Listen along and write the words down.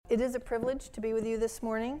It is a privilege to be with you this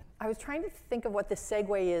morning. I was trying to think of what the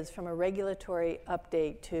segue is from a regulatory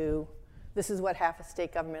update to this is what half a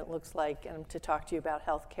state government looks like, and to talk to you about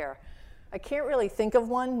health care. I can't really think of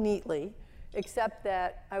one neatly, except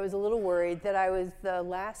that I was a little worried that I was the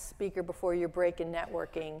last speaker before your break in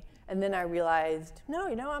networking, and then I realized, no,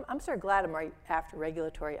 I'm sort of glad I'm right after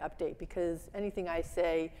regulatory update, because anything I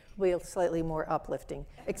say will be slightly more uplifting,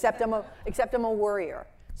 except I'm a worrier.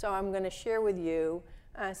 So I'm going to share with you,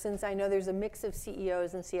 since I know there's a mix of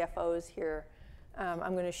CEOs and CFOs here,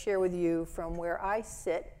 I'm going to share with you from where I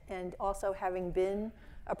sit, and also having been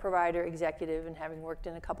a provider executive and having worked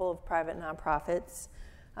in a couple of private nonprofits,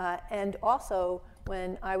 and also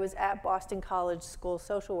when I was at Boston College School of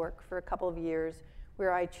Social Work for a couple of years,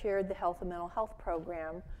 where I chaired the Health and Mental Health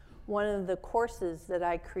program. One of the courses that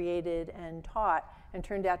I created and taught, and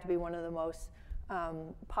turned out to be one of the most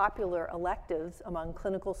popular electives among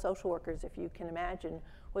clinical social workers, if you can imagine,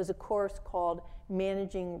 was a course called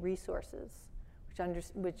Managing Resources,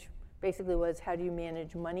 which basically was how do you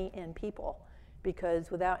manage money and people,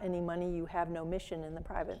 because without any money you have no mission in the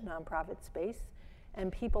private nonprofit space,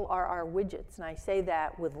 and people are our widgets, and I say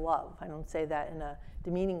that with love. I don't say that in a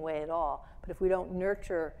demeaning way at all, but if we don't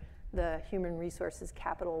nurture the human resources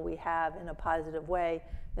capital we have in a positive way,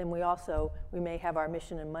 then we may have our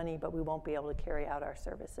mission and money, but we won't be able to carry out our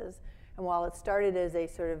services. And while it started as a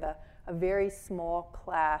sort of a very small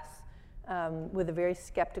class with a very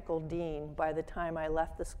skeptical dean, by the time I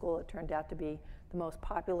left the school, it turned out to be the most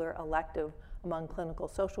popular elective among clinical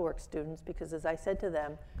social work students, because as I said to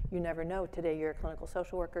them, you never know. Today you're a clinical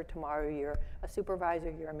social worker, tomorrow you're a supervisor,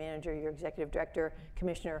 you're a manager, you're executive director,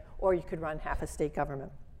 commissioner, or you could run half a state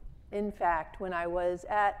government. In fact, when I was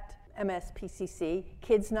at MSPCC,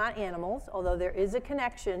 kids not animals, although there is a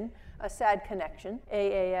connection, a sad connection,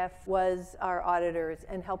 AAF was our auditors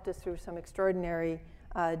and helped us through some extraordinary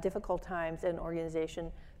difficult times, an organization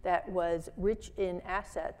that was rich in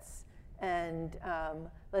assets, and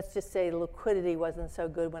let's just say liquidity wasn't so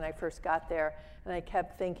good when I first got there, and I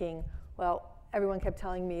kept thinking, well, everyone kept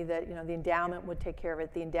telling me that the endowment would take care of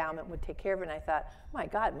it, the endowment would take care of it, and I thought, my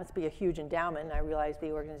God, it must be a huge endowment, and I realized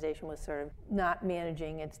the organization was sort of not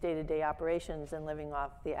managing its day-to-day operations and living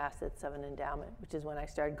off the assets of an endowment, which is when I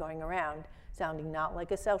started going around sounding not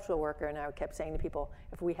like a social worker, and I kept saying to people,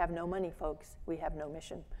 if we have no money, folks, we have no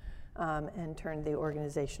mission, and turned the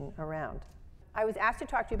organization around. I was asked to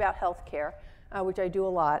talk to you about health care, which I do a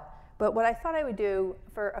lot, but what I thought I would do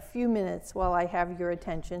for a few minutes while I have your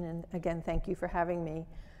attention, and again, thank you for having me,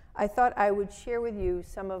 I thought I would share with you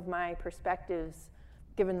some of my perspectives,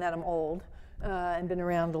 given that I'm old and been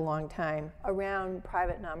around a long time, around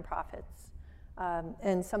private nonprofits.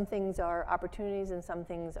 And some things are opportunities and some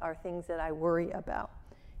things are things that I worry about.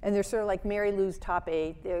 And they're sort of like Marylou's top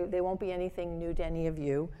 8. They won't be anything new to any of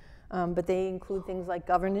you, but they include things like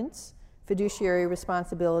governance, fiduciary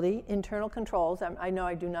responsibility, internal controls. I know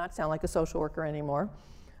I do not sound like a social worker anymore.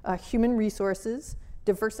 Human resources,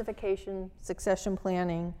 diversification, succession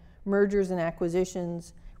planning, mergers and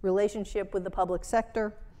acquisitions, relationship with the public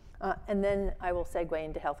sector, and then I will segue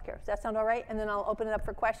into healthcare. Does that sound all right? And then I'll open it up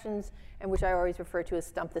for questions, and which I always refer to as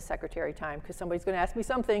stump the secretary time, because somebody's going to ask me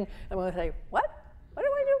something, and I'm going to say, what? What do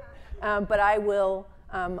I do? But I will.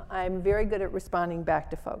 I'm very good at responding back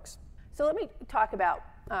to folks. So let me talk about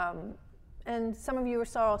and some of you are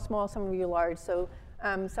small, some of you are large, so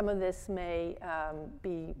some of this may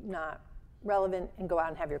be not relevant, and go out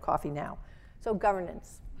and have your coffee now. So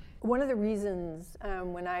governance. One of the reasons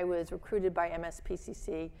when I was recruited by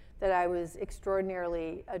MSPCC that I was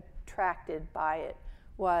extraordinarily attracted by it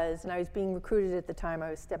was, and I was being recruited at the time, I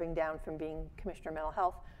was stepping down from being Commissioner of Mental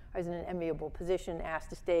Health. I was in an enviable position, asked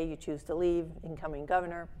to stay, you choose to leave, incoming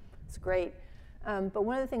governor, it's great. But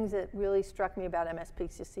one of the things that really struck me about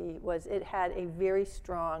MSPCC was it had a very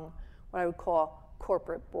strong, what I would call,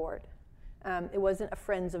 corporate board. It wasn't a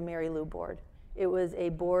Friends of Marylou board. It was a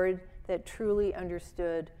board that truly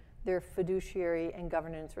understood their fiduciary and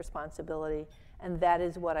governance responsibility, and that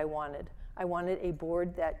is what I wanted. I wanted a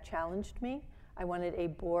board that challenged me. I wanted a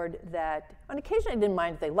board that, on occasion I didn't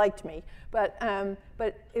mind if they liked me, but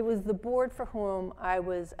it was the board for whom I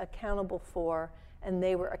was accountable for, and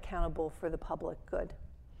they were accountable for the public good.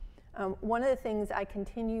 One of the things I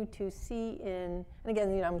continue to see in, and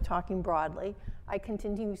again, I'm talking broadly, I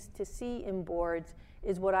continue to see in boards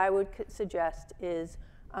is what I would suggest is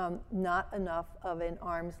not enough of an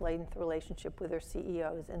arm's length relationship with their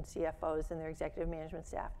CEOs and CFOs and their executive management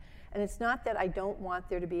staff. And it's not that I don't want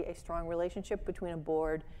there to be a strong relationship between a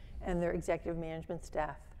board and their executive management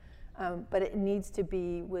staff, but it needs to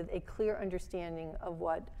be with a clear understanding of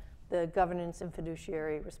what the governance and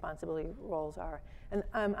fiduciary responsibility roles are. And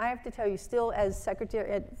I have to tell you, still as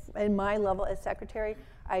secretary, at my level as secretary,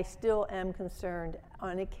 I still am concerned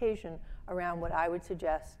on occasion around what I would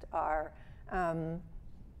suggest are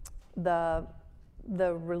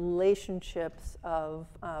the relationships of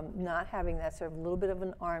not having that sort of little bit of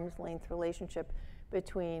an arm's length relationship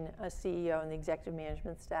between a CEO and the executive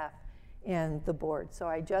management staff and the board. So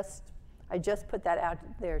I just put that out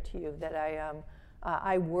there to you, that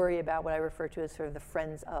I worry about what I refer to as sort of the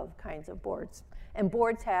friends of kinds of boards. And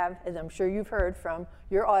boards have, as I'm sure you've heard from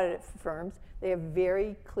your audit firms, they have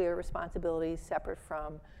very clear responsibilities separate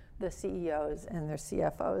from the CEOs and their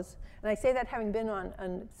CFOs. And I say that having been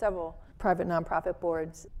on several private nonprofit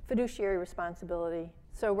boards. Fiduciary responsibility.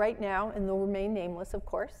 So right now, and they'll remain nameless, of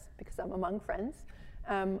course, because I'm among friends,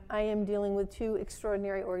 I am dealing with two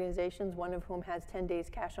extraordinary organizations, one of whom has 10 days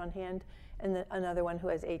cash on hand, and another one who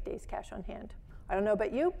has 8 days cash on hand. I don't know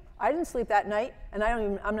about you, I didn't sleep that night, and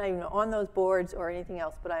I'm not even on those boards or anything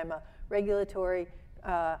else, but I'm a regulatory,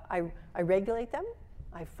 I regulate them,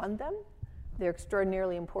 I fund them. They're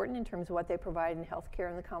extraordinarily important in terms of what they provide in healthcare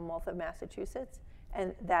in the Commonwealth of Massachusetts,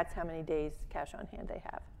 and that's how many days cash on hand they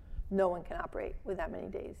have. No one can operate with that many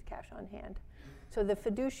days cash on hand. So the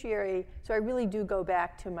fiduciary, so I really do go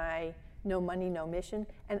back to my no money, no mission,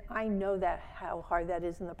 and I know that how hard that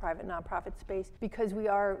is in the private nonprofit space because we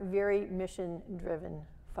are very mission-driven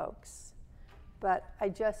folks. But I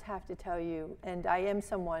just have to tell you, and I am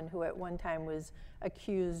someone who at one time was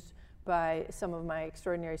accused by some of my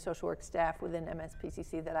extraordinary social work staff within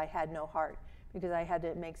MSPCC that I had no heart because I had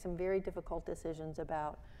to make some very difficult decisions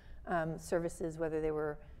about services, whether they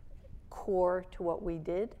were core to what we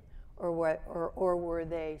did or were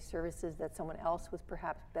they services that someone else was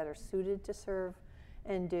perhaps better suited to serve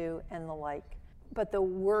and do and the like. But the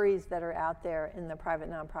worries that are out there in the private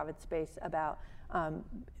nonprofit space about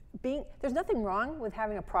there's nothing wrong with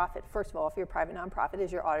having a profit. First of all, if you're a private nonprofit,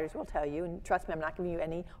 as your auditors will tell you, and trust me, I'm not giving you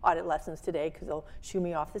any audit lessons today because they'll shoo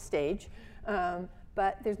me off the stage.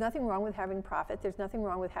 But there's nothing wrong with having profit, there's nothing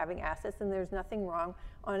wrong with having assets, and there's nothing wrong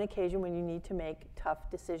on occasion when you need to make tough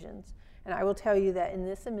decisions. And I will tell you that in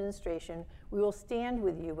this administration, we will stand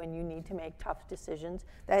with you when you need to make tough decisions.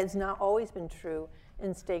 That has not always been true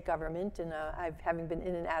in state government, and having been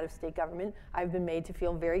in and out of state government, I've been made to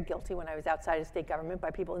feel very guilty when I was outside of state government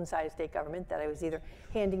by people inside of state government that I was either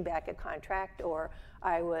handing back a contract or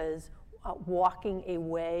I was walking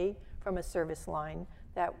away from a service line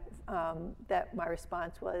that my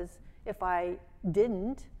response was, if I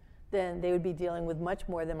didn't, then they would be dealing with much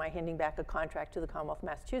more than my handing back a contract to the Commonwealth of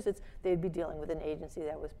Massachusetts. They'd be dealing with an agency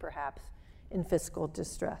that was perhaps in fiscal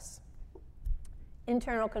distress.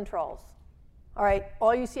 Internal controls. All right,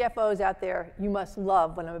 all you CFOs out there, you must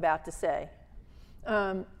love what I'm about to say.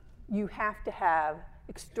 You have to have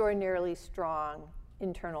extraordinarily strong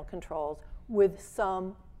internal controls with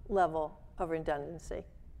some level of redundancy.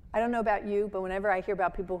 I don't know about you, but whenever I hear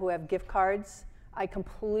about people who have gift cards, I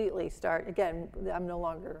completely start, again, I'm no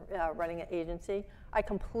longer running an agency, I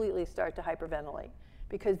completely start to hyperventilate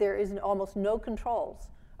because there is almost no controls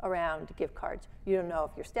around gift cards. You don't know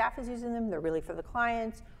if your staff is using them, they're really for the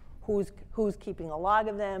clients, who's keeping a log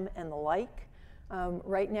of them, and the like.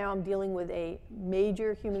 Right now I'm dealing with a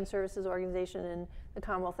major human services organization in the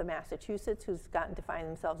Commonwealth of Massachusetts who's gotten to find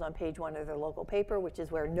themselves on page 1 of their local paper, which is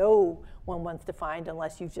where no one wants to find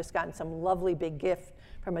unless you've just gotten some lovely big gift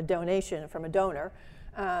from a donation from a donor,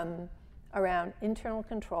 around internal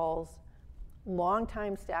controls,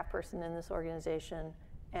 longtime staff person in this organization,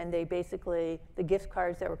 and they basically, the gift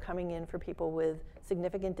cards that were coming in for people with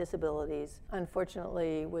significant disabilities,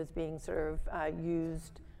 unfortunately was being sort of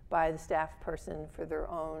used by the staff person for their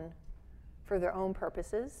own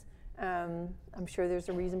purposes. I'm sure there's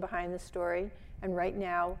a reason behind this story, and right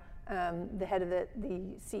now the head of the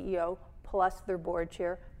CEO plus their board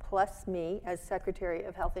chair plus me as Secretary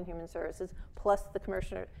of Health and Human Services plus the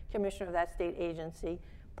commissioner of that state agency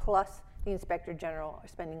plus the Inspector General are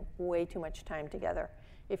spending way too much time together,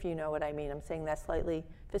 if you know what I mean. I'm saying that slightly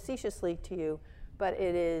facetiously to you, but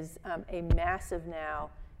it is a massive now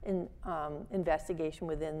investigation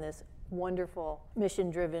within this wonderful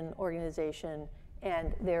mission-driven organization,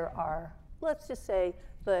 and there are, let's just say,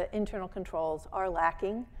 the internal controls are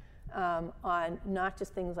lacking on not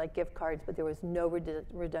just things like gift cards, but there was no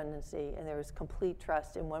redundancy, and there was complete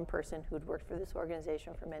trust in one person who'd worked for this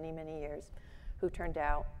organization for many, many years, who turned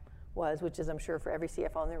out was, which is I'm sure for every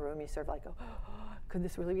CFO in the room, you sort of like, oh, could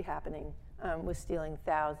this really be happening, was stealing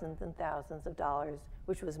thousands and thousands of dollars,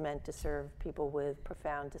 which was meant to serve people with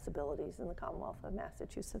profound disabilities in the Commonwealth of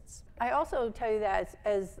Massachusetts. I also tell you that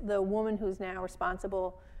as the woman who's now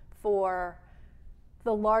responsible for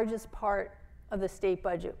the largest part of the state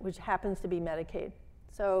budget, which happens to be Medicaid.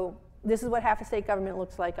 So this is what half a state government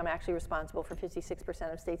looks like. I'm actually responsible for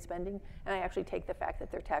 56% of state spending, and I actually take the fact that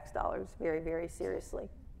they're tax dollars very, very seriously.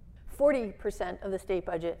 40% of the state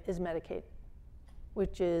budget is Medicaid,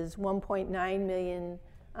 which is 1.9 million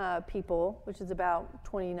people, which is about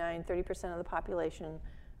 30% of the population,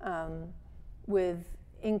 with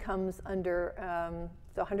incomes under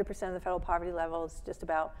the 100% of the federal poverty level is just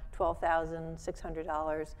about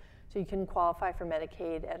 $12,600. So you can qualify for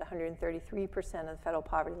Medicaid at 133% of the federal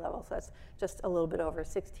poverty level. So that's just a little bit over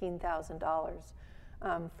 $16,000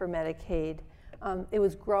 for Medicaid. It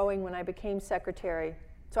was growing when I became secretary.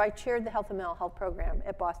 So I chaired the Health and Mental Health program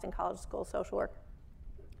at Boston College School of Social Work.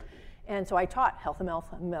 And so I taught health and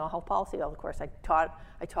mental health policy, of course. I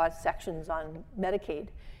taught sections on Medicaid.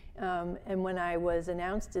 And when I was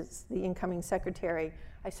announced as the incoming secretary,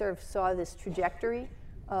 I sort of saw this trajectory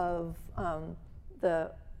of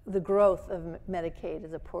the growth of Medicaid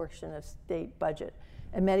as a portion of state budget.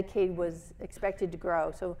 And Medicaid was expected to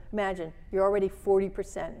grow. So imagine, you're already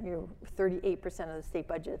 40%, you're 38% of the state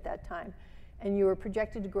budget at that time. And you were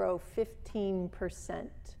projected to grow 15%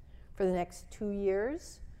 for the next 2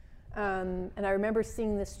 years. And I remember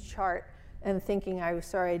seeing this chart and thinking, I was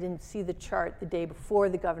sorry I didn't see the chart the day before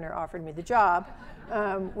the governor offered me the job,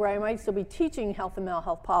 where I might still be teaching health and mental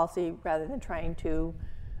health policy rather than trying to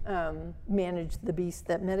manage the beast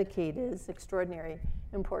that Medicaid is, extraordinary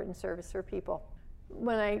important service for people.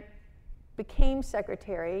 When I became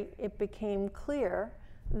secretary, it became clear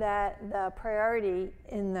that the priority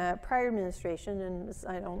in the prior administration, and it's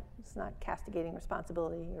not castigating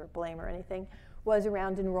responsibility or blame or anything, was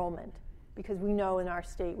around enrollment. Because we know in our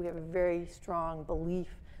state we have a very strong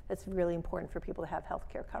belief that's really important for people to have health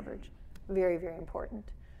care coverage. Very, very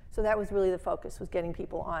important. So that was really the focus, was getting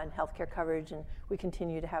people on health care coverage, and we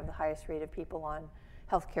continue to have the highest rate of people on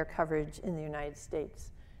health care coverage in the United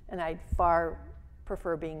States. And I'd far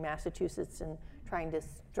prefer being Massachusetts and trying to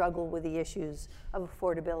struggle with the issues of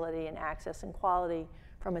affordability and access and quality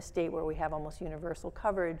from a state where we have almost universal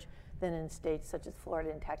coverage than in states such as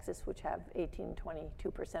Florida and Texas, which have 18,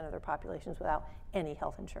 22% of their populations without any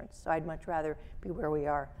health insurance. So I'd much rather be where we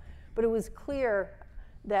are. But it was clear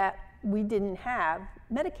that we didn't have,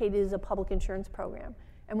 Medicaid is a public insurance program,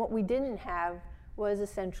 and what we didn't have was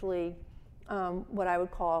essentially what I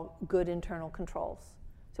would call good internal controls.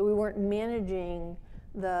 So we weren't managing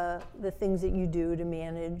the things that you do to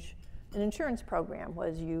manage an insurance program,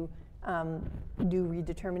 was you do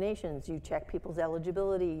redeterminations, you check people's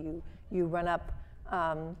eligibility, you run up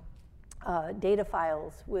data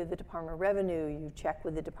files with the Department of Revenue, you check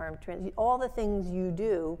with the Department of Transportation, all the things you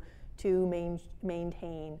do to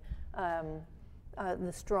maintain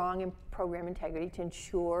the strong program integrity, to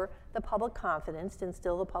ensure the public confidence, to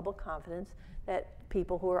instill the public confidence that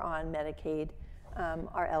people who are on Medicaid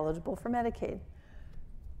are eligible for Medicaid.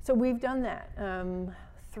 So we've done that.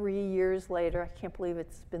 3 years later, I can't believe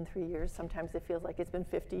it's been 3 years. Sometimes it feels like it's been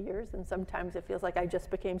 50 years, and sometimes it feels like I just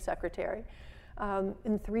became secretary.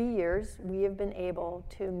 In 3 years, we have been able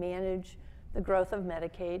to manage the growth of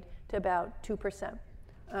Medicaid to about 2%.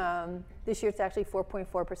 This year it's actually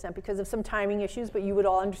 4.4% because of some timing issues, but you would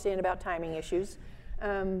all understand about timing issues.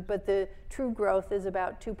 But the true growth is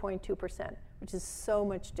about 2.2%, which is so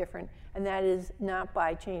much different. And that is not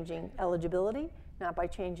by changing eligibility, not by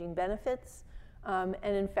changing benefits, and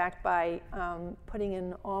in fact by putting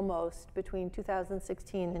in almost, between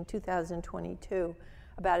 2016 and 2022,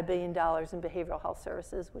 about $1 billion in behavioral health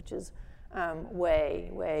services, which is way,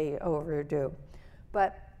 way overdue.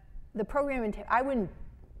 But the program, I wouldn't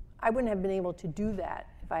have been able to do that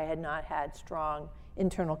if I had not had strong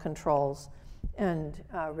internal controls and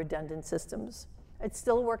redundant systems. It's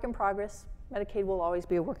still a work in progress. Medicaid will always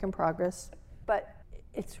be a work in progress, but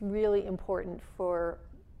it's really important for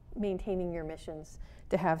maintaining your missions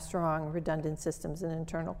to have strong redundant systems and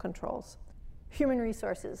internal controls. Human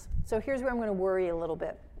resources. So here's where I'm going to worry a little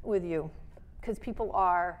bit with you, because people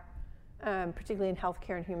are, particularly in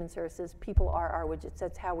healthcare and human services, people are our widgets.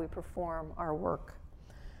 That's how we perform our work.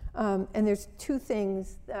 And there's two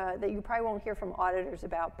things that you probably won't hear from auditors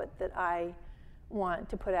about, but that I want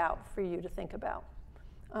to put out for you to think about.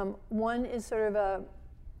 One is sort of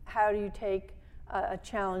how do you take a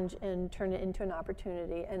challenge and turn it into an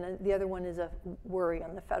opportunity, and then the other one is a worry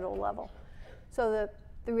on the federal level. So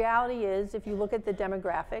the reality is, if you look at the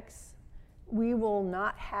demographics, we will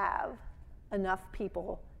not have enough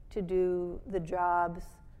people to do the jobs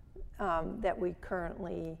that we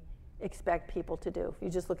currently expect people to do. If you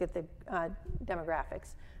just look at the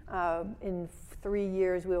demographics. In 3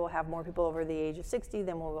 years, we will have more people over the age of 60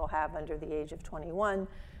 than we will have under the age of 21.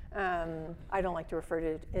 I don't like to refer to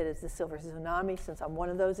it as the silver tsunami since I'm one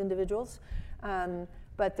of those individuals.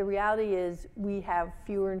 But the reality is we have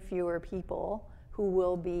fewer and fewer people who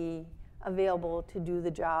will be available to do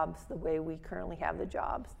the jobs the way we currently have the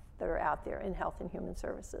jobs that are out there in health and human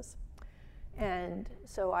services. And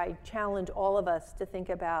so I challenge all of us to think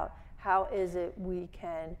about how is it we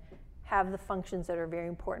can have the functions that are very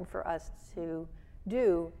important for us to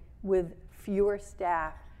do with fewer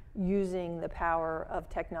staff using the power of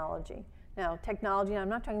technology. Now, technology, I'm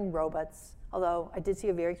not talking robots, although I did see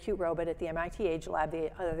a very cute robot at the MIT Age Lab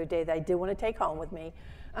the other day that I did want to take home with me.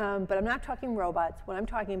 But I'm not talking robots. What I'm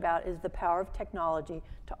talking about is the power of technology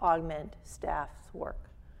to augment staff's work.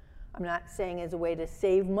 I'm not saying as a way to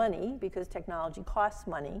save money, because technology costs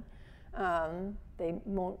money.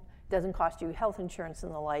 Doesn't cost you health insurance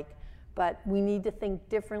and the like, but we need to think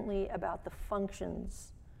differently about the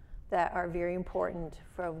functions that are very important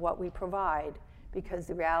for what we provide, because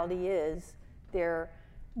the reality is there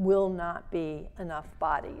will not be enough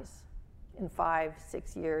bodies in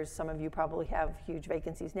 5-6 years. Some of you probably have huge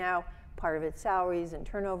vacancies now. Part of it's salaries and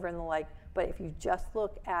turnover and the like. But if you just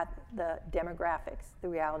look at the demographics, the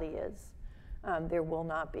reality is there will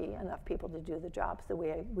not be enough people to do the jobs the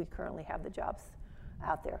way we currently have the jobs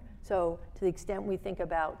out there. So to the extent we think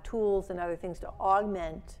about tools and other things to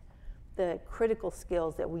augment the critical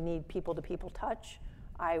skills that we need people-to-people touch,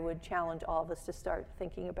 I would challenge all of us to start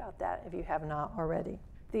thinking about that if you have not already.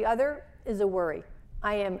 The other is a worry.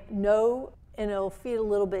 And it'll feed a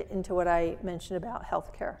little bit into what I mentioned about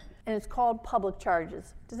healthcare. And it's called public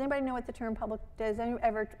charges. Does anybody know what the term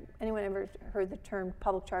anyone ever heard the term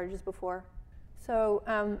public charges before? So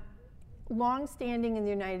long-standing in the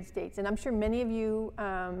United States, and I'm sure many of you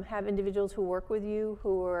have individuals who work with you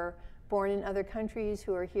who are born in other countries,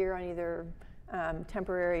 who are here on either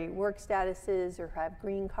temporary work statuses or have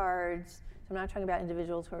green cards. So I'm not talking about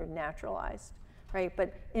individuals who are naturalized, right?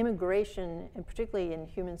 But immigration, and particularly in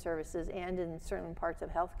human services and in certain parts of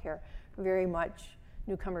healthcare, very much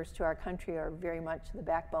newcomers to our country are very much the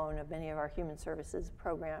backbone of many of our human services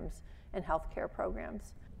programs and healthcare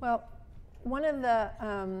programs. Well, one of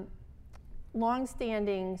the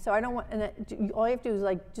long-standing, so I don't want, and all you have to do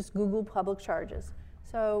is just Google public charges.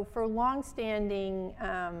 So for long-standing,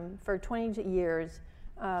 for 20 years,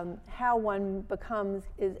 how one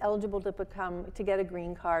is eligible to get a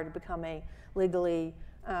green card, to become a legally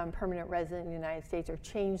permanent resident in the United States, or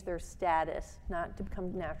change their status, not to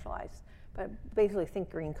become naturalized, but basically think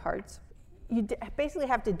green cards. You basically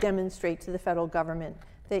have to demonstrate to the federal government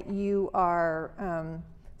that you are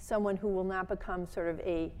someone who will not become sort of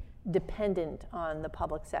a dependent on the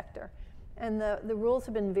public sector. And the rules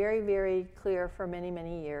have been very, very clear for many,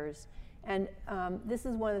 many years. And this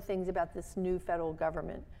is one of the things about this new federal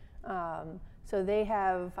government. So they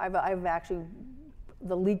have, I've actually,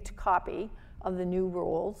 the leaked copy of the new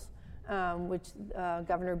rules, which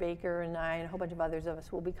Governor Baker and I and a whole bunch of others of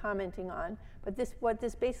us will be commenting on. But what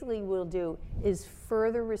this basically will do is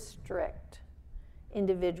further restrict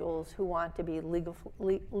individuals who want to be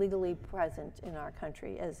legally present in our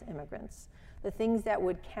country as immigrants. The things that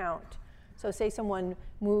would count. So say someone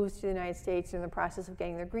moves to the United States in the process of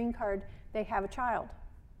getting their green card, they have a child.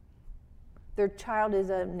 Their child is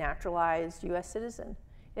a naturalized US citizen.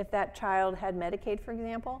 If that child had Medicaid, for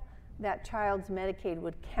example, that child's Medicaid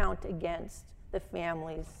would count against the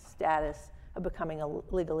family's status of becoming a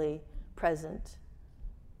legally present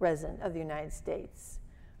resident of the United States.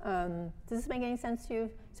 Does this make any sense to you?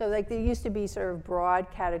 So there used to be sort of broad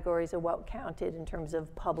categories of what counted in terms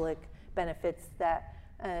of public benefits that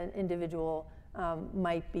an individual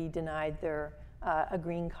might be denied a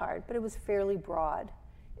green card, but it was fairly broad.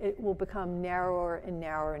 It will become narrower and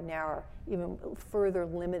narrower and narrower, even further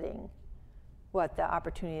limiting what the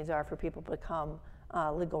opportunities are for people to become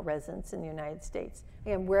legal residents in the United States.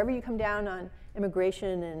 Again, wherever you come down on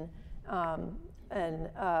immigration and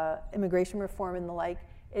immigration reform and the like,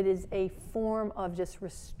 it is a form of just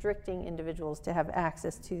restricting individuals to have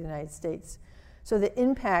access to the United States. So the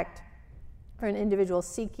impact for an individual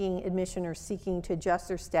seeking admission or seeking to adjust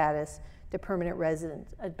their status to permanent resident,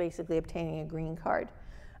 basically obtaining a green card,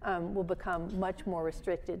 will become much more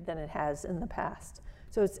restricted than it has in the past.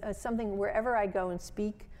 So it's something, wherever I go and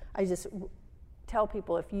speak, I just tell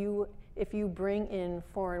people, if you bring in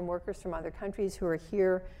foreign workers from other countries who are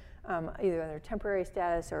here either under temporary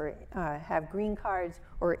status or have green cards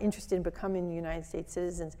or are interested in becoming United States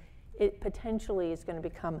citizens, it potentially is going to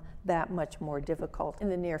become that much more difficult in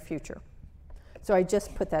the near future. So I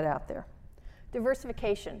just put that out there.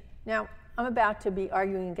 Diversification. Now, I'm about to be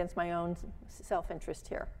arguing against my own self-interest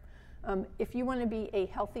here. If you want to be a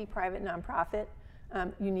healthy private nonprofit,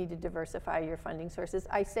 you need to diversify your funding sources.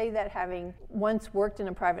 I say that having once worked in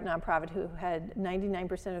a private nonprofit who had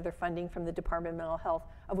 99% of their funding from the Department of Mental Health,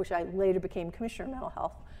 of which I later became Commissioner of Mental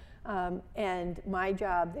Health. And my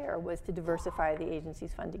job there was to diversify the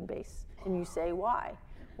agency's funding base. And you say, why?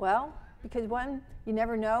 Well, because one, you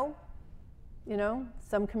never know. You know,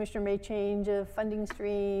 some commissioner may change a funding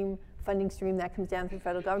stream that comes down through the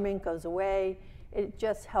federal government goes away. It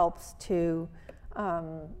just helps to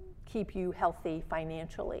keep you healthy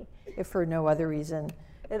financially, if for no other reason.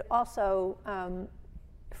 It also,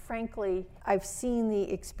 frankly, I've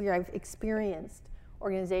experienced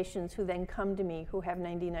organizations who then come to me who have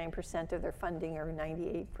 99% of their funding or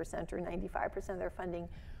 98% or 95% of their funding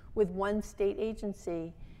with one state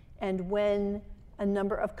agency, and when a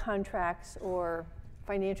number of contracts or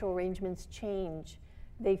financial arrangements change,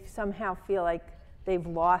 they somehow feel like they've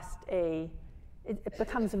lost it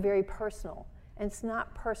becomes very personal. And it's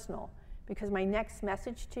not personal, because my next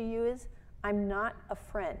message to you is, I'm not a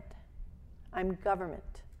friend. I'm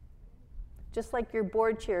government. Just like your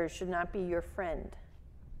board chairs should not be your friend.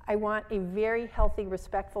 I want a very healthy,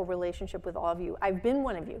 respectful relationship with all of you. I've been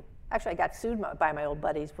one of you. Actually, I got sued by my old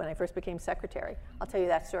buddies when I first became secretary. I'll tell you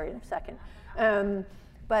that story in a second.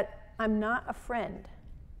 But I'm not a friend.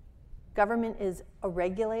 Government is a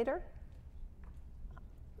regulator.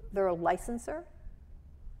 They're a licenser.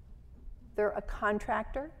 They're a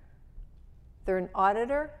contractor. They're an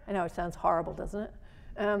auditor. I know it sounds horrible, doesn't it?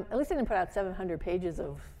 At least I didn't put out 700 pages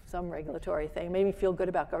of some regulatory thing. It made me feel good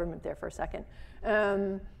about government there for a second.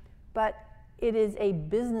 But it is a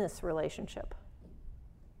business relationship.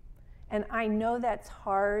 And I know that's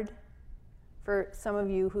hard for some of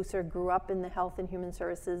you who sort of grew up in the health and human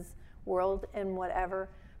services world and whatever,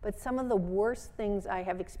 but some of the worst things I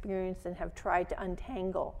have experienced and have tried to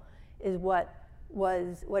untangle is what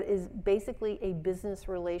is basically a business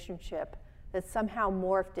relationship that somehow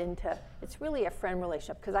morphed into, it's really a friend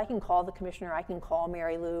relationship, because I can call the commissioner, I can call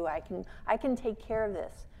Marylou, I can take care of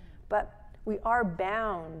this. But we are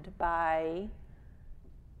bound by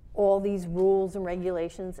all these rules and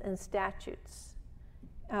regulations and statutes.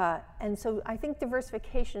 And so I think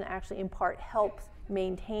diversification actually in part helps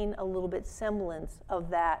maintain a little bit semblance of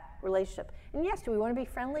that relationship. And yes, do we want to be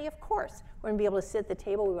friendly? Of course. We want to be able to sit at the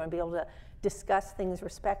table, we want to be able to discuss things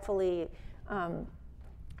respectfully.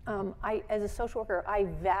 As a social worker, I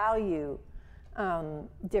value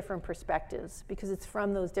different perspectives, because it's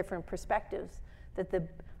from those different perspectives that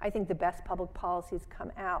I think the best public policies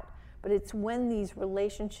come out. But it's when these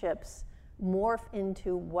relationships morph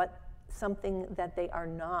into something that they are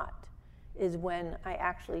not, is when I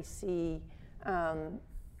actually see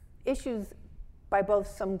issues by both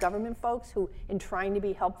some government folks who, in trying to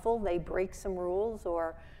be helpful, they break some rules,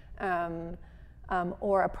 or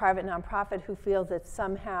a private nonprofit who feels that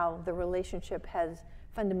somehow the relationship has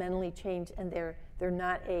fundamentally changed and they're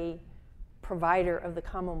not a provider of the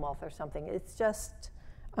Commonwealth or something. It's just,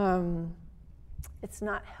 it's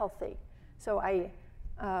not healthy. So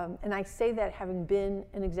and I say that having been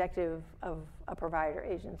an executive of a provider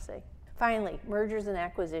agency. Finally, mergers and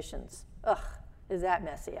acquisitions. Ugh, is that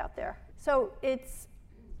messy out there? So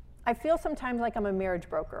I feel sometimes like I'm a marriage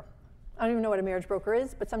broker. I don't even know what a marriage broker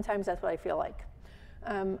is, but sometimes that's what I feel like.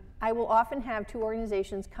 I will often have two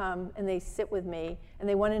organizations come and they sit with me and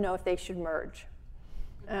they want to know if they should merge.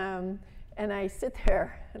 And I sit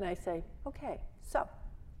there and I say, okay, so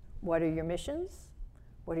what are your missions?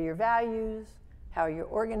 What are your values? How are you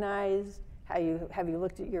organized? Have you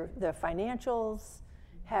looked at the financials?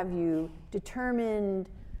 Have you determined,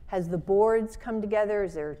 has the boards come together?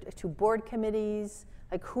 Is there two board committees?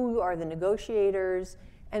 Like, who are the negotiators?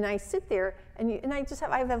 And I sit there and I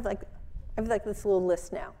have like this little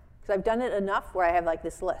list now, because I've done it enough where I have like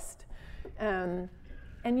this list. And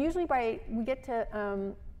usually we get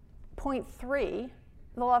to point 3,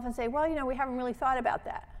 they'll often say, well, we haven't really thought about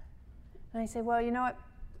that. And I say, well, you know what?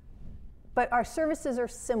 But our services are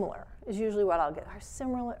similar, is usually what I'll get.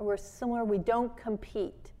 We're similar, we don't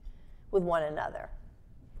compete with one another.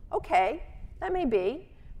 Okay, that may be,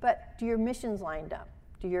 but do your missions line up?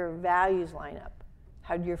 Do your values line up?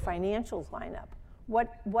 How do your financials line up?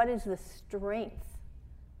 What is the strength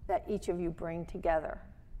that each of you bring together?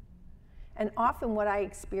 And often what I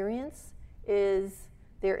experience is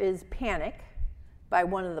there is panic by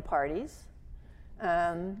one of the parties.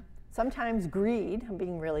 Sometimes greed. I'm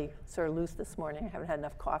being really sort of loose this morning. I haven't had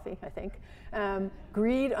enough coffee, I think.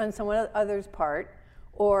 Greed on someone other's part,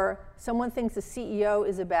 or someone thinks the CEO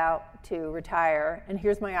is about to retire, and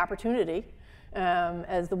here's my opportunity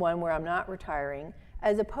as the one where I'm not retiring,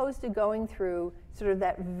 as opposed to going through sort of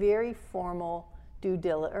that very formal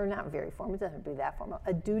or not very formal, it doesn't have to be that formal,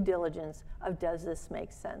 a due diligence of does this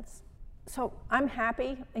make sense? So I'm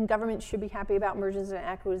happy, and government should be happy about mergers and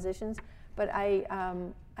acquisitions, but I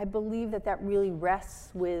believe that that really rests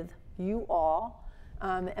with you all,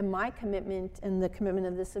 and my commitment and the commitment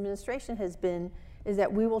of this administration is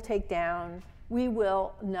that we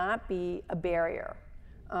will not be a barrier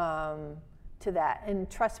to that. And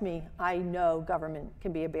trust me, I know government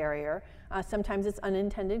can be a barrier. Sometimes it's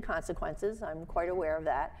unintended consequences, I'm quite aware of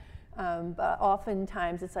that. But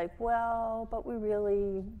oftentimes it's like, well, but we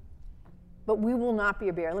will not be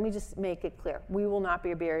a barrier. Let me just make it clear. We will not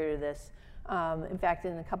be a barrier to this. In fact,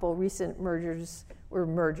 in a couple of recent mergers,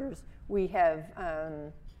 we have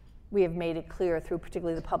made it clear through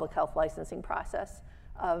particularly the public health licensing process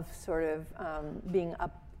of sort of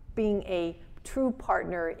being a true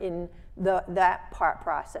partner in that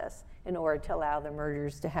process in order to allow the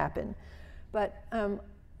mergers to happen. But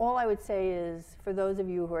all I would say is, for those of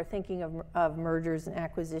you who are thinking of mergers and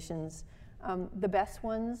acquisitions, the best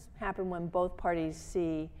ones happen when both parties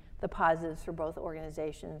see the positives for both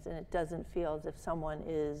organizations, and it doesn't feel as if someone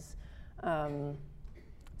is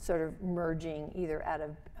sort of merging either out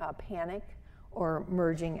of panic or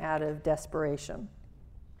merging out of desperation.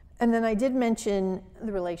 And then I did mention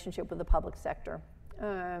the relationship with the public sector,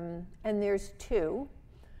 and there's two.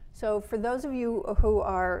 So for those of you who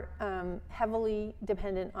are heavily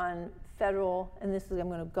dependent on federal, and this is, I'm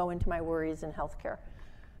going to go into my worries in healthcare,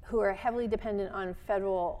 who are heavily dependent on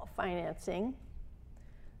federal financing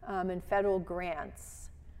and federal grants,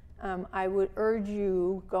 I would urge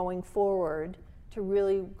you going forward to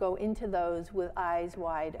really go into those with eyes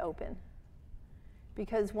wide open.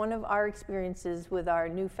 Because one of our experiences with our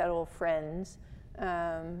new federal friends,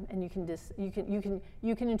 and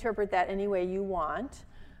you can interpret that any way you want,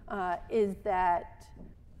 is that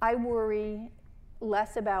I worry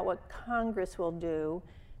less about what Congress will do,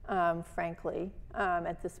 frankly,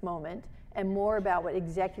 at this moment, and more about what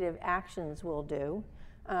executive actions will do,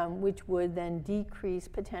 which would then decrease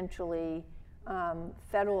potentially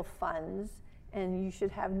federal funds, and you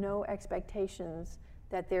should have no expectations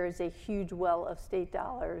that there is a huge well of state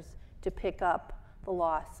dollars to pick up the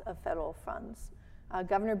loss of federal funds.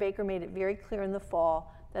 Governor Baker made it very clear in the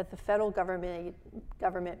fall that the federal government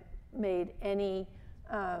made any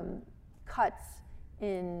cuts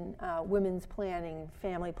in women's planning,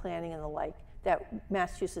 family planning, and the like, that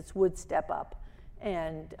Massachusetts would step up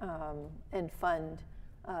and fund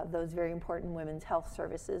those very important women's health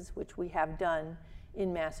services, which we have done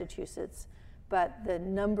in Massachusetts. But the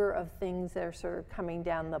number of things that are sort of coming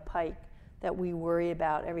down the pike that we worry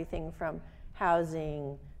about, everything from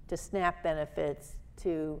housing to SNAP benefits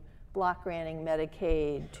to block granting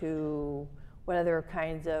Medicaid to what other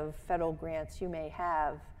kinds of federal grants you may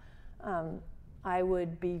have, I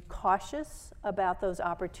would be cautious about those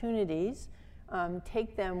opportunities.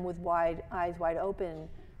 Take them with eyes wide open,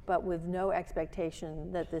 but with no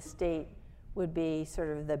expectation that the state would be sort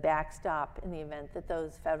of the backstop in the event that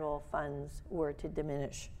those federal funds were to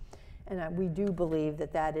diminish. And we do believe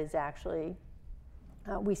that that is actually,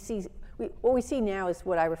 what we see now is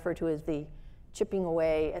what I refer to as the chipping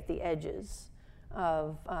away at the edges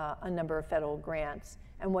of a number of federal grants.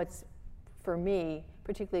 And what's, for me,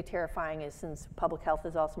 particularly terrifying is, since public health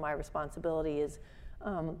is also my responsibility, is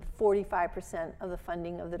 45% of the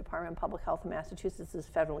funding of the Department of Public Health in Massachusetts is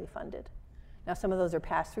federally funded. Now, some of those are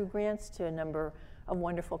pass-through grants to a number of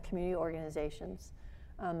wonderful community organizations.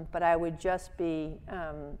 But I would just be,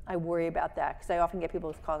 I worry about that, because I often get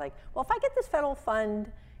people who call like, well, if I get this federal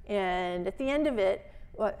fund, and at the end of it,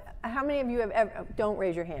 well, how many of you have ever, don't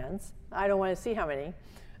raise your hands, I don't want to see how many,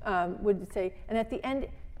 would say, and at the end,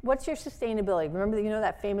 what's your sustainability? Remember, you know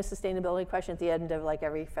that famous sustainability question at the end of like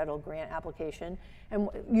every federal grant application? And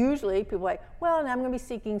usually people are like, well, and I'm going to be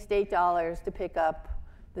seeking state dollars to pick up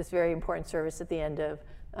this very important service at the end of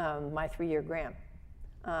my 3-year grant.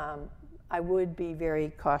 I would be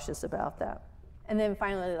very cautious about that. And then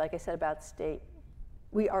finally, like I said about state,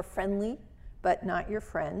 we are friendly, but not your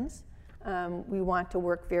friends. We want to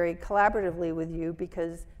work very collaboratively with you,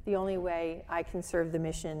 because the only way I can serve the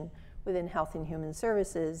mission within Health and Human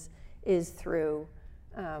Services is through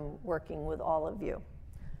working with all of you.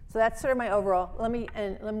 So that's sort of my overall. I'm going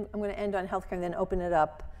to end on healthcare and then open it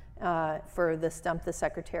up for the Stump the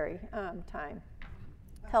Secretary time.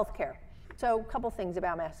 Healthcare. So a couple things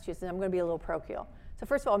about Massachusetts. I'm going to be a little parochial. So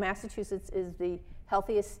first of all, Massachusetts is the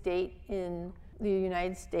healthiest state in the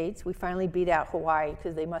United States. We finally beat out Hawaii,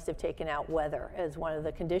 because they must have taken out weather as one of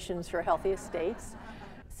the conditions for healthiest states.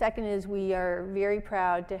 Second is, we are very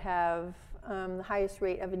proud to have the highest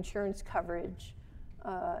rate of insurance coverage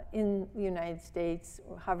in the United States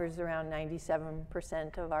hovers around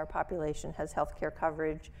 97% of our population has health care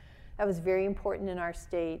coverage. That was very important in our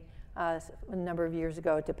state a number of years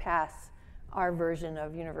ago to pass our version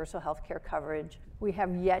of universal health care coverage. We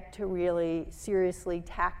have yet to really seriously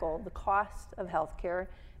tackle the cost of health care,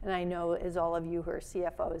 and I know, as all of you who are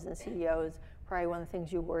CFOs and CEOs, probably one of the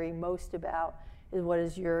things you worry most about is what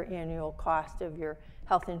is your annual cost of your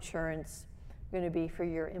health insurance going to be for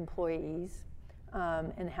your employees,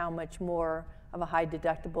 and how much more of a high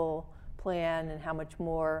deductible plan and how much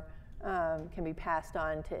more can be passed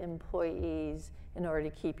on to employees in order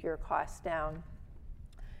to keep your costs down.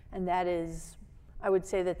 And that is, I would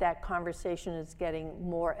say that conversation is getting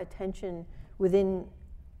more attention within,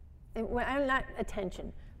 not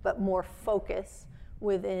attention, but more focus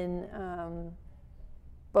within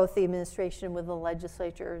both the administration and with the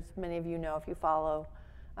legislatures. Many of you know, if you follow,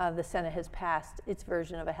 the Senate has passed its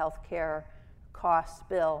version of a health care cost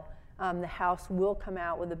bill. The House will come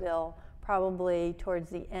out with a bill probably towards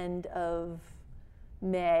the end of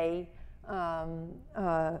May around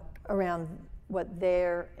what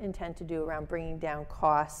their intent to do around bringing down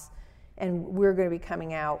costs. And we're going to be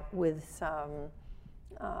coming out with some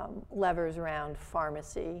levers around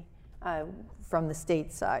pharmacy from the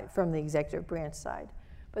state side, from the executive branch side.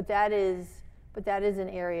 But that is an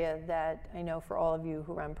area that I know for all of you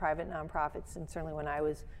who run private nonprofits, and certainly when I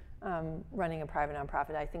was running a private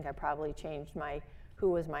nonprofit, I think I probably changed who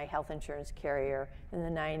was my health insurance carrier. In the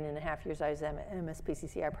 9.5 years I was at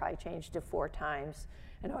MSPCC, I probably changed it 4 times,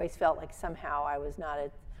 and always felt like somehow I was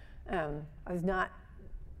not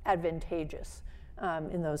advantageous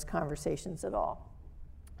in those conversations at all.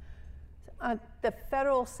 On the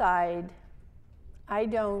federal side, I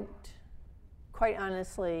don't, quite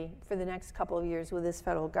honestly, for the next couple of years with this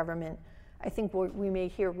federal government, I think we may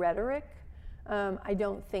hear rhetoric. I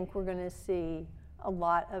don't think we're going to see a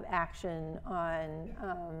lot of action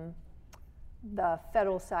on the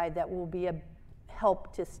federal side that will be a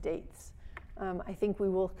help to states. I think we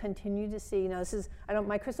will continue to see,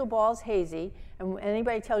 my crystal ball is hazy, and when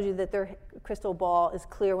anybody tells you that their crystal ball is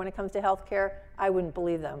clear when it comes to healthcare, I wouldn't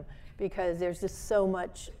believe them, because there's just so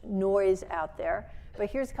much noise out there.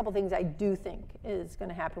 But here's a couple things I do think is going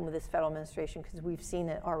to happen with this federal administration, because we've seen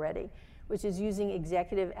it already, which is using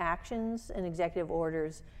executive actions and executive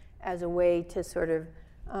orders as a way to sort of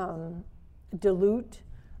dilute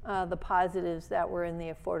the positives that were in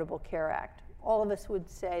the Affordable Care Act. All of us would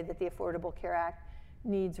say that the Affordable Care Act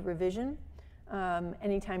needs revision.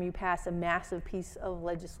 Anytime you pass a massive piece of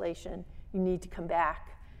legislation, you need to come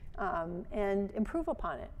back and improve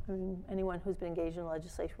upon it. I mean, anyone who's been engaged in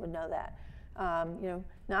legislation would know that.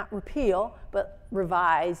 Not repeal, but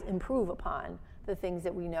revise, improve upon the things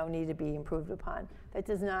that we know need to be improved upon. That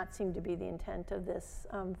does not seem to be the intent of this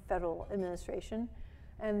federal administration.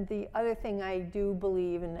 And the other thing I do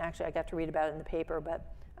believe, and actually I got to read about it in the paper, but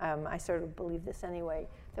I sort of believe this anyway,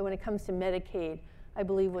 that when it comes to Medicaid, I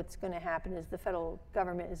believe what's going to happen is the federal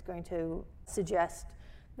government is going to suggest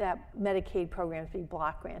that Medicaid programs be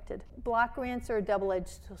block granted. Block grants are a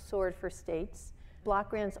double-edged sword for states. Block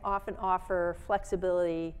grants often offer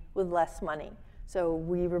flexibility with less money. So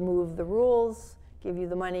we remove the rules, give you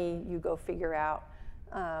the money, you go figure out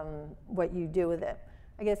what you do with it.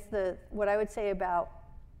 I guess what I would say about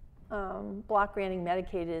block granting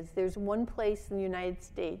Medicaid is there's one place in the United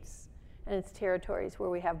States and its territories where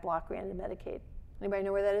we have block granted Medicaid. Anybody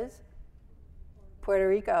know where that is? Puerto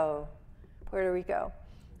Rico. Puerto Rico.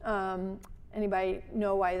 Anybody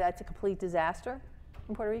know why that's a complete disaster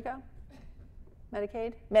in Puerto Rico?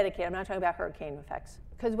 Medicaid? Medicaid, I'm not talking about hurricane effects.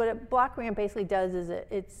 Because what a block grant basically does is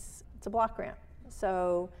it's a block grant.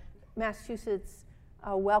 So Massachusetts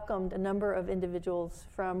welcomed a number of individuals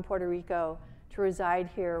from Puerto Rico to reside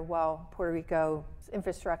here while Puerto Rico's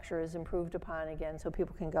infrastructure is improved upon again so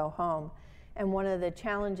people can go home. And one of the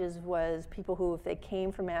challenges was people who, if they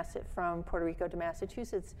came from Puerto Rico to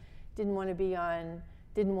Massachusetts, didn't want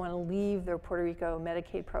to leave their Puerto Rico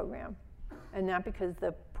Medicaid program. And not because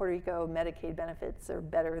the Puerto Rico Medicaid benefits are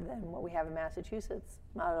better than what we have in Massachusetts,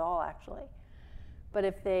 not at all actually. But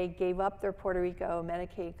if they gave up their Puerto Rico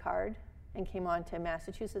Medicaid card and came on to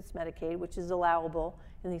Massachusetts Medicaid, which is allowable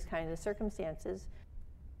in these kinds of circumstances,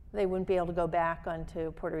 they wouldn't be able to go back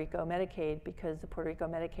onto Puerto Rico Medicaid because the Puerto Rico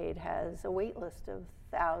Medicaid has a wait list of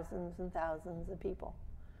thousands and thousands of people.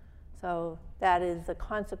 So that is the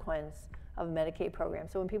consequence of a Medicaid program.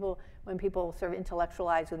 So when people sort of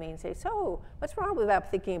intellectualize with me and say, so what's wrong with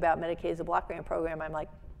thinking about Medicaid as a block grant program? I'm like,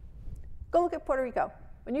 go look at Puerto Rico.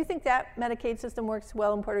 When you think that Medicaid system works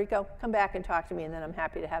well in Puerto Rico, come back and talk to me, and then I'm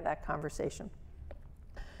happy to have that conversation.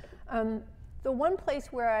 The one place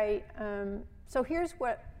where I So here's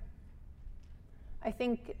what I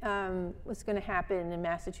think what's going to happen in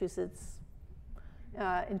Massachusetts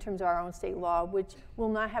in terms of our own state law, which will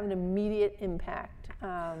not have an immediate impact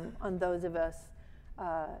on those of us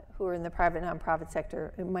who are in the private nonprofit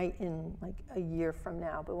sector. It might in like a year from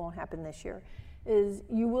now, but it won't happen this year, is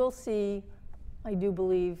you will see, I do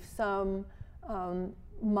believe, some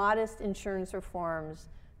modest insurance reforms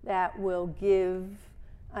that will give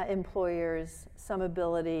employers some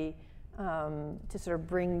ability to sort of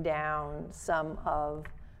bring down some of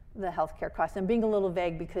the healthcare costs. I'm being a little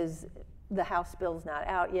vague because the House bill's not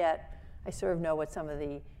out yet. I sort of know what some of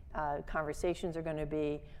the conversations are going to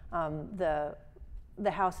be.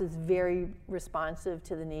 The House is very responsive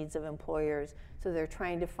to the needs of employers, so they're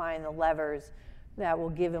trying to find the levers that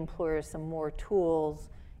will give employers some more tools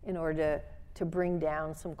in order to bring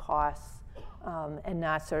down some costs and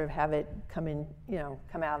not sort of have it come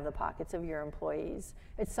out of the pockets of your employees.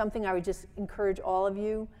 It's something I would just encourage all of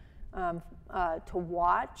you to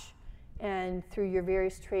watch, and through your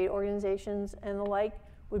various trade organizations and the like,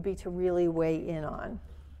 would be to really weigh in on.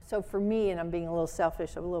 So for me, and I'm being a little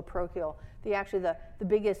selfish, I'm a little parochial, the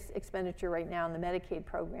biggest expenditure right now in the Medicaid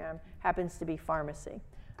program happens to be pharmacy.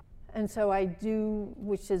 And so I do,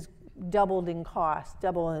 which has doubled in cost,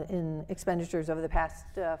 double in expenditures over the past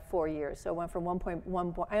 4 years. So it went from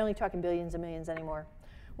I only talk in billions and millions anymore,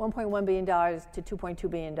 $1.1 billion to $2.2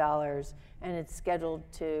 billion, and it's scheduled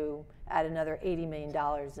to add another $80 million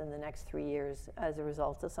in the next 3 years as a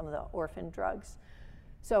result of some of the orphan drugs.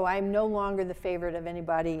 So I'm no longer the favorite of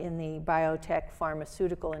anybody in the biotech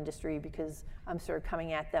pharmaceutical industry because I'm sort of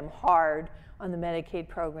coming at them hard on the Medicaid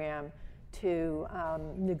program to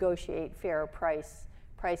negotiate fairer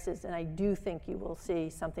prices, and I do think you will see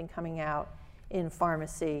something coming out in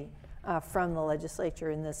pharmacy from the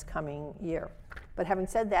legislature in this coming year. But having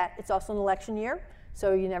said that, it's also an election year,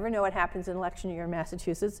 so you never know what happens in election year in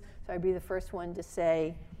Massachusetts, so I'd be the first one to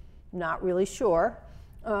say, not really sure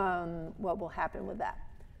what will happen with that.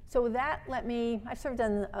 So with that, I've sort of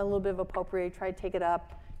done a little bit of a potpourri, tried to take it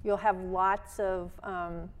up. You'll have lots of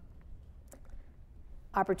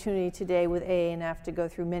opportunity today with AA&F to go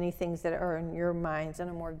through many things that are in your minds on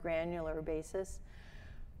a more granular basis.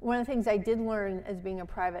 One of the things I did learn as being a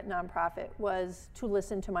private nonprofit was to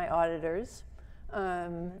listen to my auditors.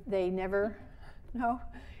 They never,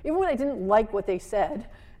 even when I didn't like what they said,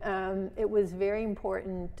 it was very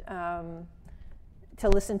important to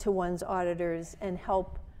listen to one's auditors and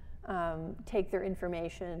help take their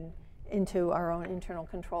information into our own internal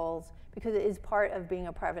controls, because it is part of being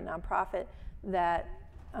a private nonprofit that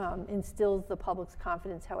instills the public's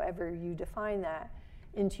confidence, however you define that,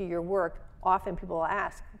 into your work. Often people will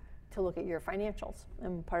ask to look at your financials,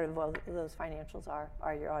 and part of those financials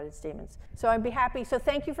are your audit statements. So I'd be happy, so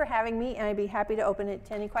thank you for having me, and I'd be happy to open it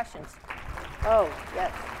to any questions. Oh,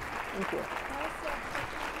 yes, thank you.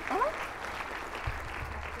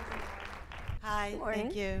 Hi,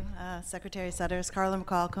 thank you. Secretary Sudders, Carla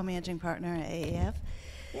McCall, co-managing partner at AAF.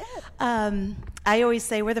 Yes. I always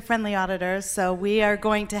say we're the friendly auditors, so we are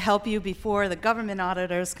going to help you before the government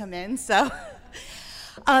auditors come in. So,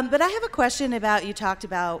 but I have a question about, you talked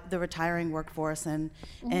about the retiring workforce and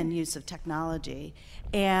use of technology.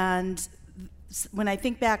 And when I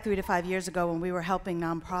think back 3 to 5 years ago when we were helping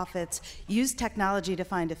nonprofits use technology to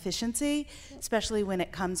find efficiency, especially when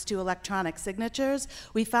it comes to electronic signatures,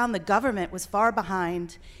 we found the government was far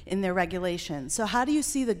behind in their regulations. So how do you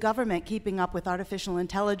see the government keeping up with artificial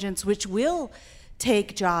intelligence, which will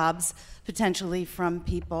take jobs potentially from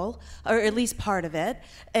people, or at least part of it?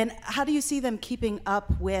 And how do you see them keeping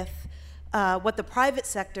up with what the private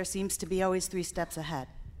sector seems to be always 3 steps ahead?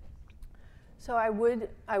 So I would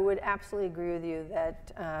absolutely agree with you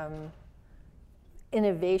that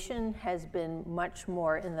innovation has been much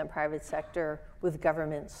more in the private sector, with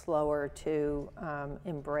government slower to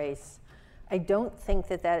embrace. I don't think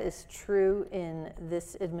that that is true in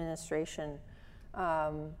this administration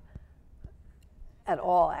at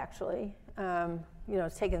all, actually.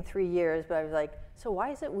 It's taken 3 years, but I was like, so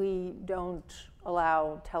why is it we don't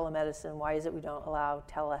allow telemedicine? Why is it we don't allow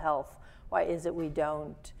telehealth? Why is it we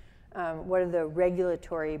don't? What are the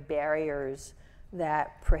regulatory barriers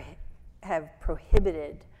that have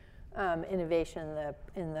prohibited innovation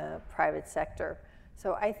in the private sector?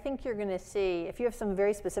 So I think you're going to see, if you have some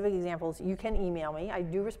very specific examples, you can email me. I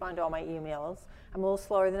do respond to all my emails. I'm a little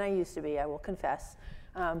slower than I used to be, I will confess.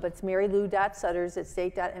 But it's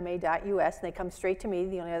marylou.sudders@state.ma.us, and they come straight to me.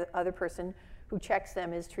 The only other person who checks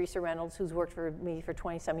them is Teresa Reynolds, who's worked for me for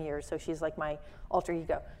 20-some years, so she's like my alter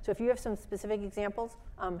ego. So if you have some specific examples,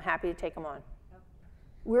 I'm happy to take them on.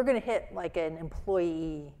 We're going to hit like an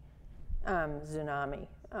employee tsunami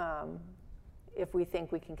if we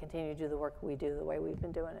think we can continue to do the work we do the way we've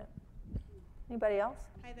been doing it. Anybody else?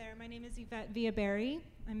 Hi there, my name is Yvette Viaberry.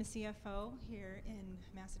 I'm a CFO here in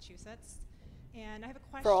Massachusetts. And I have a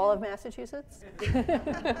question. For all of Massachusetts?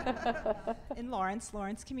 In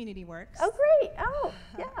Lawrence Community Works. Oh, great. Oh,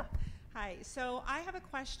 yeah. Hi, so I have a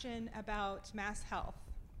question about MassHealth.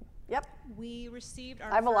 Yep. We received our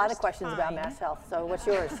I have a lot of first questions about fine. MassHealth, so what's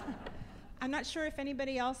yours? I'm not sure if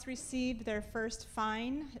anybody else received their first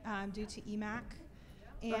fine due to EMAC.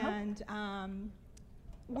 And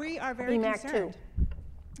we are very EMAC concerned. 2.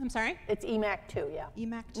 I'm sorry? It's EMAC 2, yeah.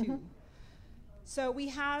 EMAC 2. So we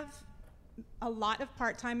have a lot of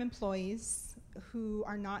part-time employees who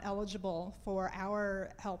are not eligible for our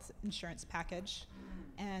health insurance package,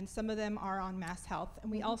 and some of them are on MassHealth.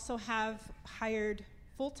 And we also have hired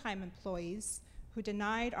full-time employees who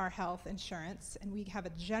denied our health insurance, and we have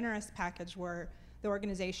a generous package where the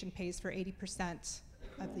organization pays for 80%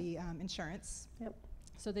 of the insurance. Yep.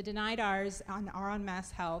 So they denied ours are on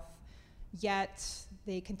MassHealth, yet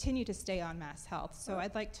they continue to stay on MassHealth. So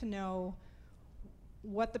I'd like to know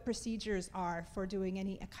what the procedures are for doing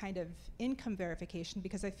any kind of income verification,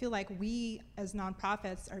 because I feel like we as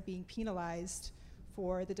nonprofits are being penalized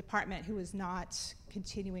for the department who is not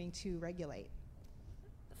continuing to regulate.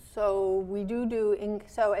 So we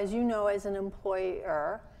so as you know, as an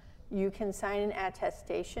employer, you can sign an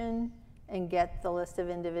attestation and get the list of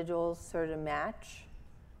individuals sort of match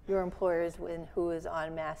your employers who is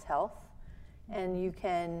on MassHealth. And you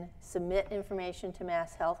can submit information to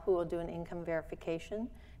MassHealth, who will do an income verification.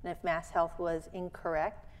 And if MassHealth was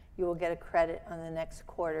incorrect, you will get a credit on the next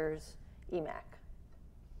quarter's EMAC.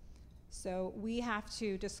 So we have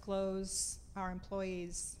to disclose our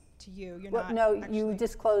employees to you. You're Well, not no, actually, you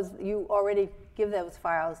disclose, you already give those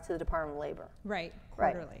files to the Department of Labor. right,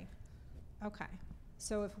 Right. quarterly. Okay.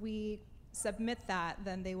 So if we submit that,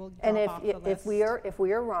 then they will drop And off the list. if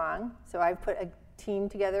we are wrong, so I've put a team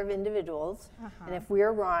together of individuals, and if we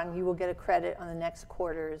are wrong, you will get a credit on the next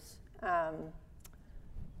quarter's.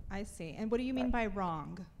 I see. And what do you mean by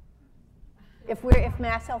wrong? If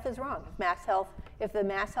MassHealth is wrong, if the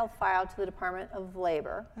MassHealth filed to the Department of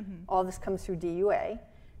Labor, all this comes through DUA.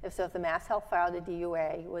 If the MassHealth filed to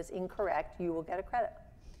DUA was incorrect, you will get a credit.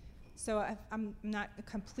 So I'm not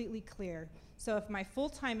completely clear. So if my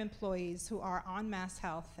full-time employees who are on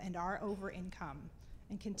MassHealth and are over income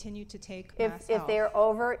and continue to take MassHealth, If they're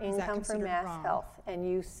over is that income from considered wrong? MassHealth and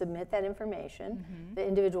you submit that information, the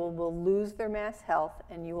individual will lose their MassHealth,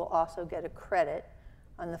 and you will also get a credit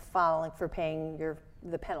on the following for paying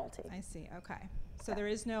the penalty. I see. Okay. So there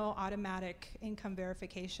is no automatic income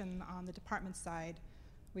verification on the department side.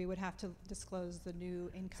 We would have to disclose the new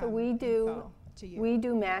income So we info to you. We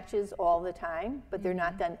do matches all the time, but they're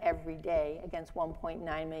not done every day against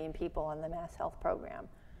 1.9 million people on the MassHealth program.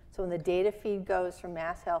 So when the data feed goes from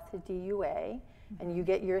MassHealth to DUA, and you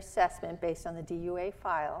get your assessment based on the DUA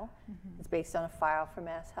file, it's based on a file from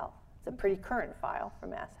MassHealth. It's a pretty current file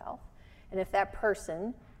from MassHealth. And if that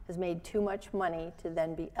person has made too much money to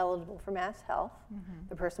then be eligible for MassHealth,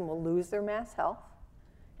 the person will lose their MassHealth,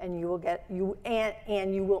 and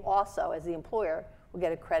you will also, as the employer, will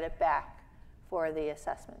get a credit back for the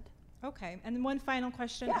assessment. Okay. And then one final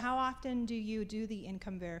question. Yeah. How often do you do the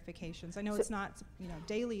income verifications? I know it's not,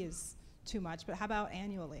 daily is too much, but how about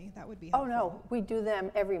annually? That would be helpful. Oh, no, we do them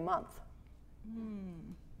every month.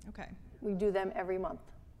 Okay. We do them every month.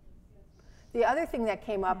 The other thing that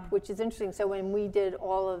came up, which is interesting, so when we did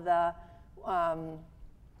all of the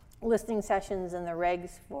listing sessions and the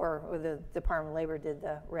regs or the Department of Labor did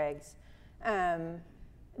the regs,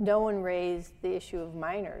 no one raised the issue of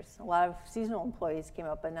minors. A lot of seasonal employees came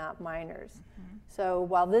up, but not minors. So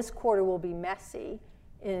while this quarter will be messy,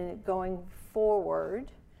 going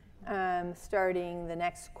forward, starting the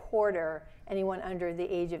next quarter, anyone under the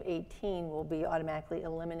age of 18 will be automatically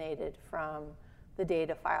eliminated from the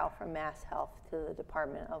data file from MassHealth to the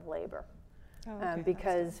Department of Labor.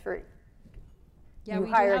 Because you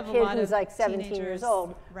hire a kid who's like 17 years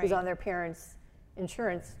old, who's on their parents'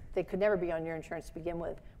 insurance, they could never be on your insurance to begin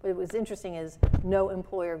with. But what was interesting is no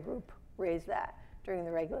employer group raised that during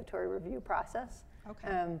the regulatory review process.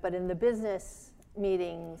 But in the business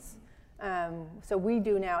meetings, so we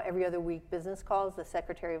do now every other week business calls, the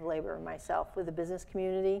Secretary of Labor and myself, with the business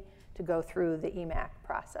community to go through the EMAC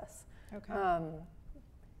process.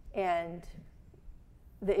 And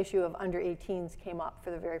the issue of under 18s came up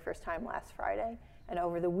for the very first time last Friday. And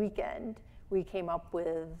over the weekend, we came up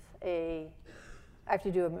with I have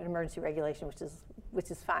to do an emergency regulation,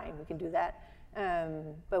 which is fine. We can do that.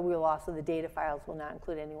 But we will also, the data files will not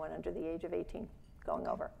include anyone under the age of 18 going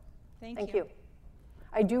over. Thank you.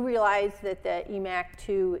 I do realize that the EMAC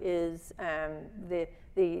 2 is,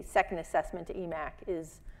 the second assessment to EMAC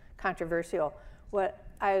is controversial. What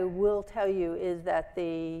I will tell you is that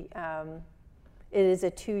it is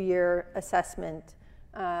a 2-year assessment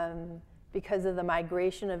because of the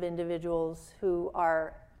migration of individuals who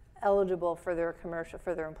are eligible for their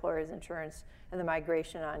employer's insurance and the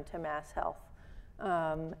migration onto MassHealth.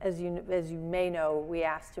 As you may know, we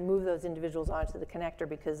asked to move those individuals onto the connector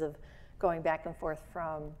because of going back and forth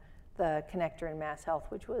from the connector and MassHealth,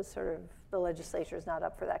 which was sort of, the legislature is not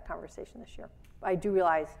up for that conversation this year. I do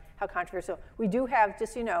realize how controversial. We do have,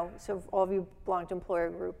 just so you know, so all of you belong to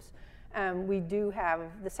employer groups, we do have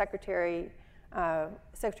the Secretary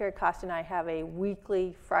Costa and I have a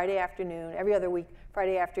weekly Friday afternoon, every other week,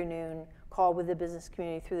 Friday afternoon call with the business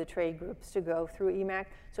community through the trade groups to go through EMAC.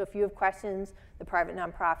 So if you have questions, the private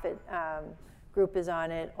nonprofit group is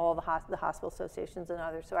on it, all the hospital associations and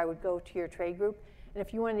others. So I would go to your trade group. And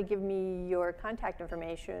if you wanted to give me your contact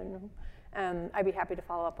information, I'd be happy to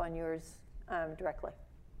follow up on yours directly.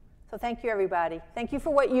 So thank you, everybody. Thank you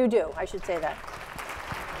for what you do, I should say that.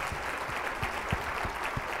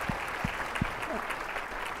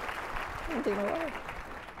 Oh.